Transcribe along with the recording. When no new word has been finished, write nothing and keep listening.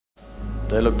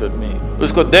They looked at me,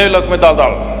 "Usko Devalok mein dal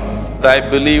dal." I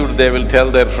believed they will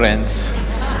tell their friends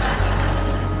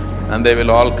and they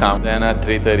will all come. Then at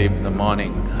 3:30 in the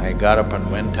morning, I got up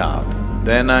and went out.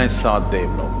 Then I saw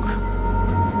Devalok.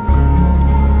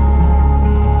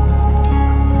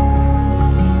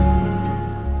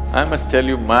 I must tell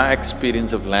you my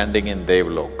experience of landing in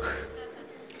Devalok.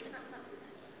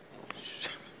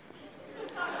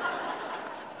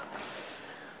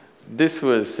 This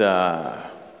was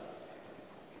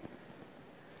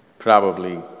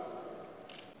probably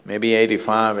maybe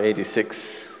 85,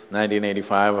 86,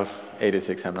 1985 or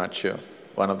 86, I'm not sure,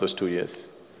 one of those 2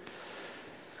 years.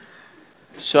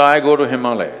 So I go to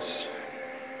Himalayas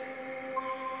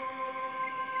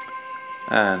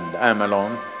and I'm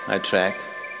alone, I trek.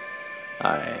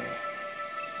 I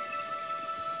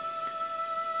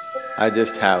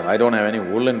don't have any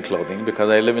woolen clothing because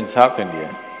I live in South India.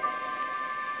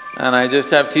 And I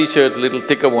just have t-shirts, little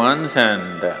thicker ones,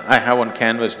 and I have one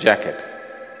canvas jacket.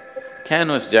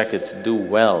 Canvas jackets do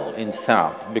well in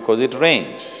South because it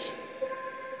rains.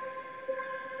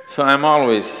 So I'm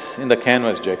always in the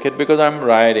canvas jacket because I'm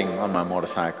riding on my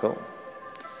motorcycle.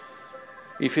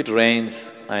 If it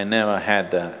rains, I never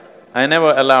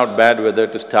allowed bad weather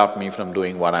to stop me from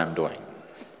doing what I'm doing,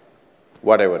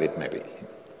 whatever it may be.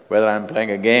 Whether I'm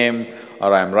playing a game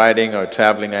or I'm riding or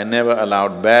traveling, I never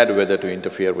allowed bad weather to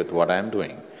interfere with what I'm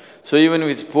doing. So even if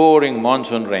it's pouring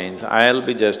monsoon rains, I'll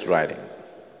be just riding.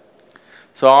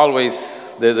 So always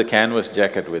there's a canvas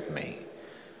jacket with me.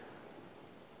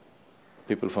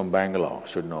 People from Bangalore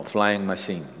should know, flying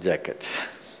machine jackets.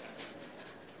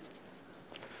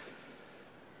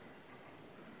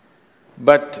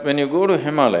 But when you go to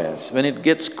Himalayas, when it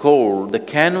gets cold, the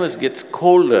canvas gets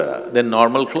colder than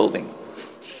normal clothing.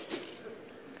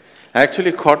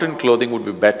 Actually, cotton clothing would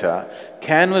be better.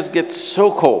 Canvas gets so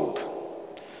cold,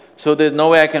 so there's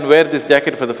no way I can wear this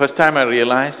jacket. For the first time I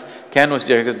realized canvas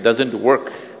jacket doesn't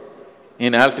work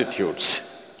in altitudes.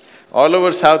 All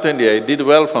over South India, it did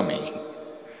well for me.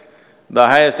 The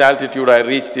highest altitude I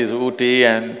reached is Ooty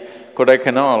and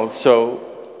Kodaikanal, so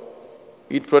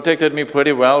it protected me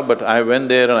pretty well, but I went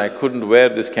there and I couldn't wear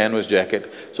this canvas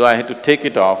jacket, so I had to take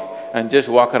it off and just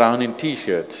walk around in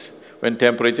t-shirts when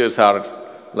temperatures are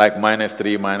like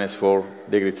 -3, -4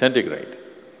 degrees centigrade.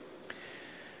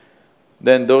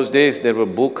 Then those days there were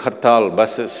Bhuk Hartal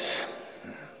buses.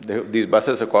 These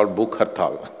buses are called Bhuk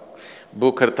Hartal.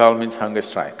 Bhuk Hartal means hunger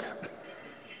strike.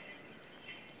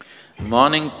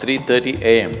 Morning 3:30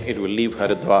 AM, it will leave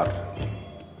Haridwar.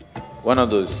 One of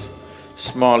those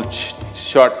small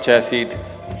short chassis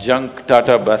junk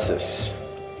Tata buses.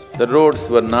 The roads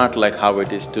were not like how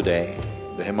it is today.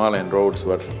 The Himalayan roads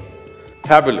were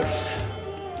fabulous.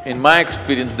 In my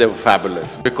experience, they were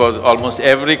fabulous because almost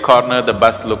every corner the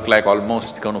bus looked like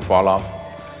almost going to fall off.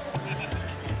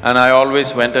 And I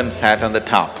always went and sat on the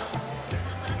top.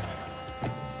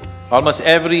 Almost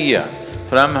every year,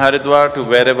 from Haridwar to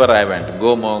wherever I went,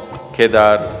 Gomukh,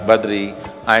 Kedar, Badri,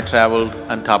 I travelled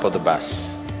on top of the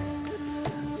bus.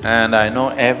 And I know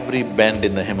every bend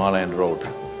in the Himalayan road.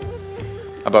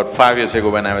 About 5 years ago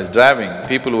when I was driving,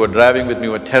 people who were driving with me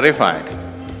were terrified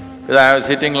because I was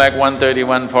hitting like 130,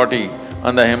 140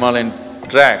 on the Himalayan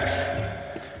tracks.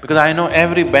 Because I know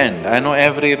every bend, I know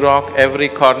every rock, every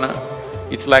corner.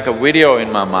 It's like a video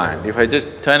in my mind. If I just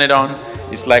turn it on,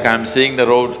 it's like I'm seeing the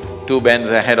road 2 bends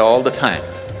ahead all the time.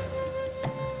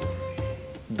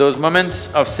 Those moments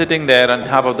of sitting there on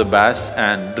top of the bus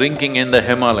and drinking in the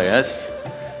Himalayas,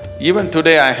 even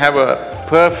today I have a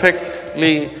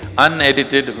perfectly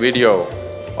unedited video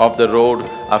of the road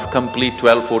of complete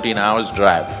 12-14 hours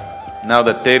drive. Now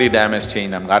the Teri Dam has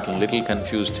changed, I'm gotten a little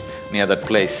confused near that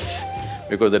place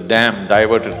because the dam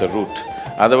diverted the route.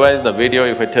 Otherwise the video,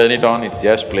 if I turn it on, it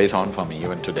just plays on for me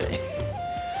even today.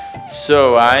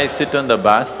 So I sit on the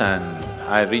bus and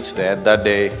I reach there. That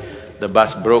day the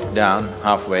bus broke down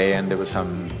halfway and there was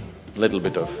some little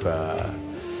bit of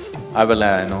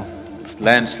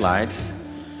landslides.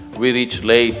 We reached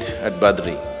late at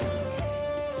Badri.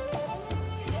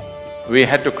 We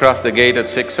had to cross the gate at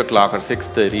 6 o'clock or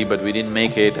 6:30, but we didn't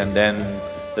make it, and then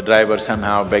the driver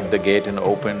somehow begged the gate and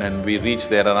opened, and we reached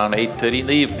there around 8:30 in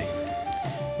the evening.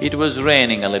 It was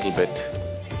raining a little bit,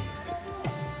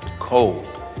 cold.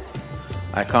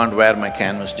 I can't wear my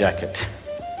canvas jacket,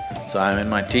 so I'm in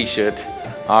my t-shirt,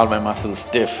 all my muscles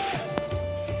stiff,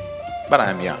 but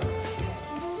I'm young.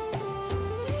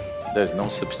 There's no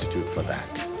substitute for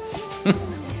that.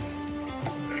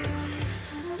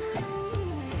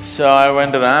 So I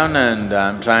went around and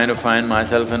I'm trying to find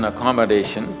myself an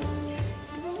accommodation.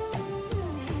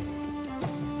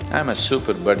 I'm a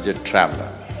super budget traveler.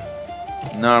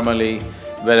 Normally,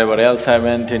 Wherever else I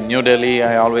went, in New Delhi,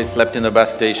 I always slept in the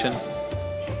bus station.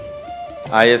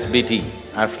 ISBT,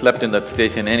 I've slept in that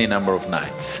station any number of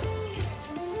nights.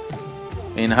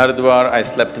 In Haridwar, I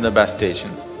slept in the bus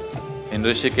station. In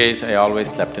Rishikesh, I always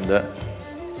slept in the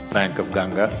bank of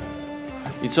Ganga.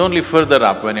 It's only further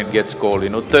up when it gets cold.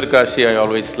 In Uttarkashi, I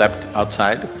always slept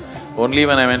outside. Only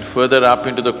when I went further up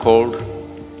into the cold,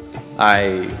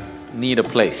 I need a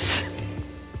place.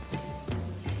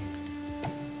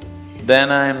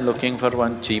 Then I'm looking for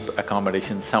one cheap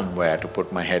accommodation somewhere to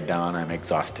put my head down, I'm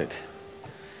exhausted.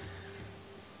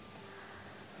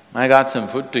 I got some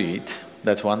food to eat.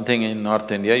 That's one thing in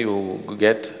North India, you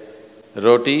get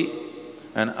roti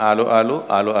and aloo, aloo,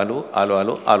 aloo, aloo, aloo,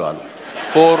 aloo, aloo,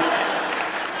 aloo.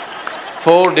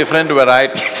 Four different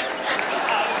varieties.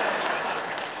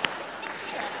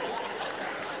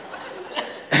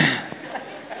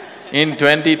 In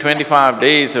 20-25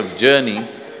 days of journey,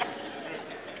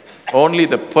 only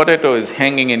the potato is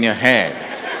hanging in your head.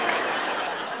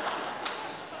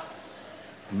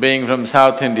 Being from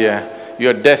South India,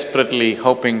 you're desperately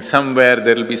hoping somewhere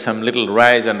there'll be some little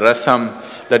rice and rasam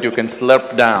that you can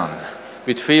slurp down,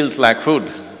 which feels like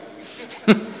food.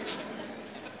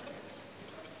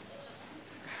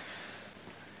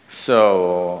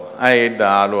 So, I ate the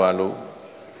aloo.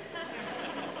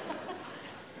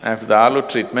 After the aloo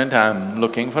treatment, I'm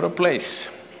looking for a place.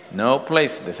 No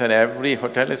place. They said every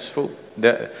hotel is full.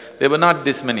 There were not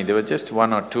this many, there were just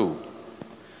one or two.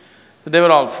 They were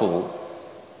all full.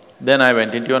 Then I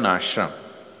went into an ashram.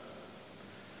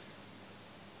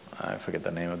 I forget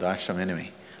the name of the ashram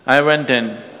anyway. I went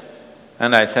in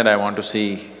and I said, I want to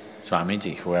see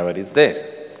Swamiji, whoever is there.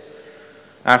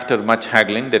 After much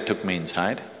haggling, they took me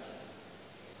inside.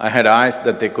 I had eyes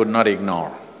that they could not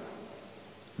ignore.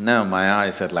 Now my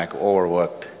eyes are like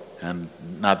overworked and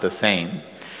not the same.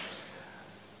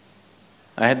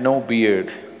 I had no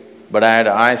beard, but I had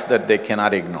eyes that they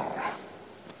cannot ignore.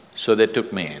 So they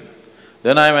took me in.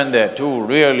 Then I went there, two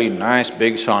really nice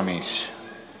big swamis,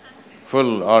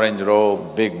 full orange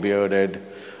robe, big bearded,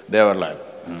 they were like,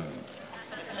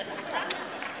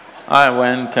 I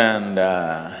went and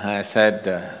I said,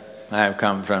 I've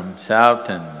come from south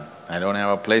and I don't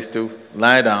have a place to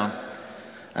lie down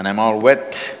and I'm all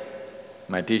wet.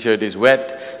 My t-shirt is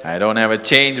wet, I don't have a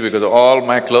change because all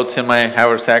my clothes in my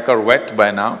haversack are wet by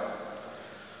now.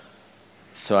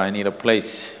 So I need a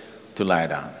place to lie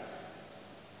down.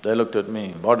 They looked at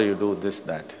me, what do you do, this,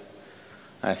 that?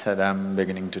 I said, I'm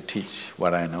beginning to teach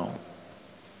what I know.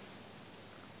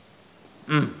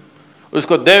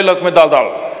 Usko Devalok mein dal.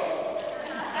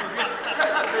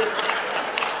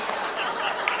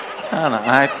 And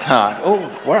I thought,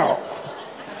 oh wow,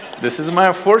 this is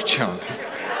my fortune.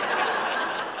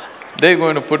 They're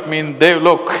going to put me in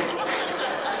Devalok.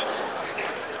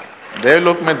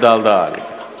 Devalok mein dal.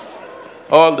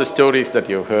 All the stories that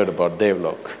you've heard about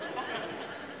Devalok.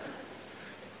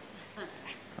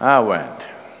 I went.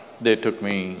 They took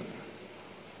me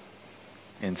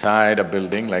inside a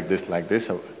building like this,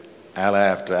 alley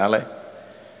after alley.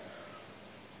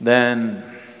 Then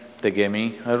they gave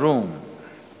me a room.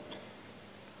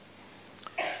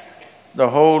 The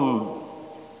whole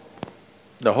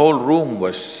room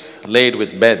was laid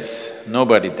with beds,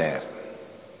 nobody there.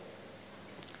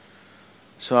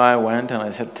 So I went and I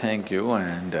said, thank you,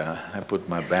 and I put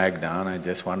my bag down, I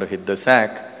just want to hit the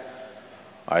sack.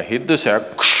 I hit the sack,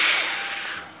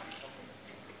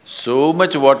 so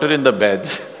much water in the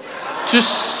beds,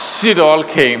 just it all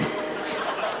came.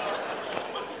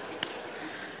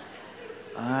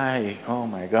 Oh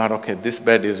my God, okay, this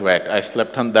bed is wet, I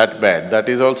slept on that bed, that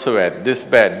is also wet, this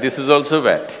bed, this is also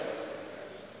wet.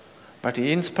 But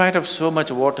in spite of so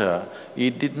much water,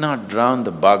 it did not drown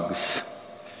the bugs.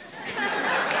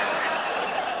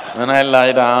 When I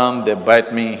lie down, they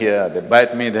bite me here, they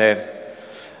bite me there.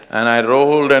 And I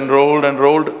rolled and rolled and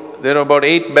rolled, there were about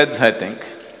 8 beds, I think.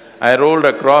 I rolled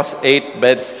across 8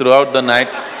 beds throughout the night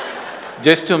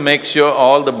just to make sure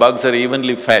all the bugs are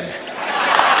evenly fed.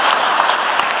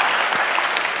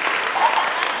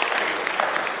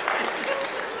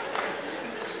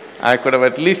 I could have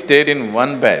at least stayed in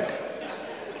one bed.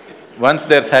 Once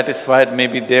they're satisfied,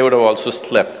 maybe they would have also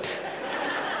slept.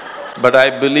 But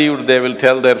I believed they will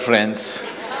tell their friends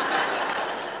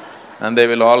and they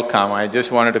will all come. I just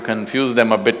wanted to confuse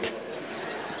them a bit,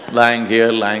 lying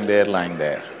here, lying there, lying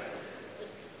there.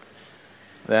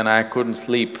 Then I couldn't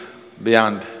sleep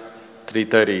beyond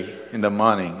 3:30 in the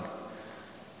morning.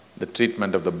 The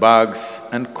treatment of the bugs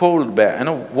and cold bed,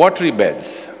 watery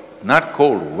beds, not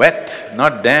cold, wet,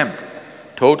 not damp,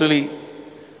 totally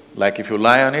like if you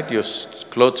lie on it, your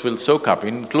clothes will soak up,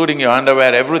 including your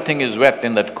underwear, everything is wet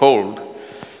in that cold.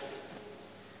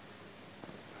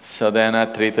 So then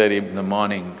at 3:30 in the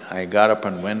morning, I got up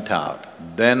and went out.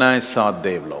 Then I saw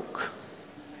Devalok.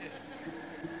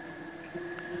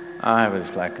 I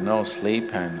was like no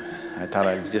sleep and I thought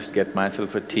I'll just get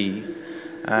myself a tea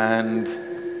and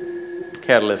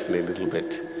carelessly a little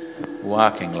bit,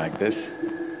 walking like this.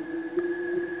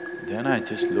 Then I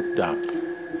just looked up.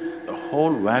 The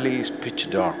whole valley is pitch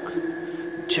dark.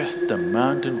 Just the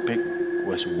mountain peak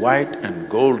was white and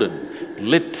golden,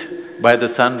 lit by the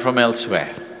sun from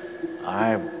elsewhere.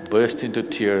 I burst into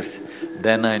tears,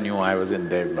 then I knew I was in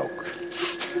Devalok.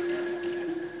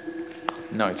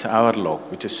 No, it's our lok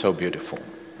which is so beautiful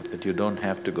that you don't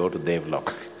have to go to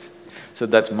Devalok. So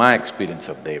that's my experience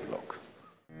of Devalok.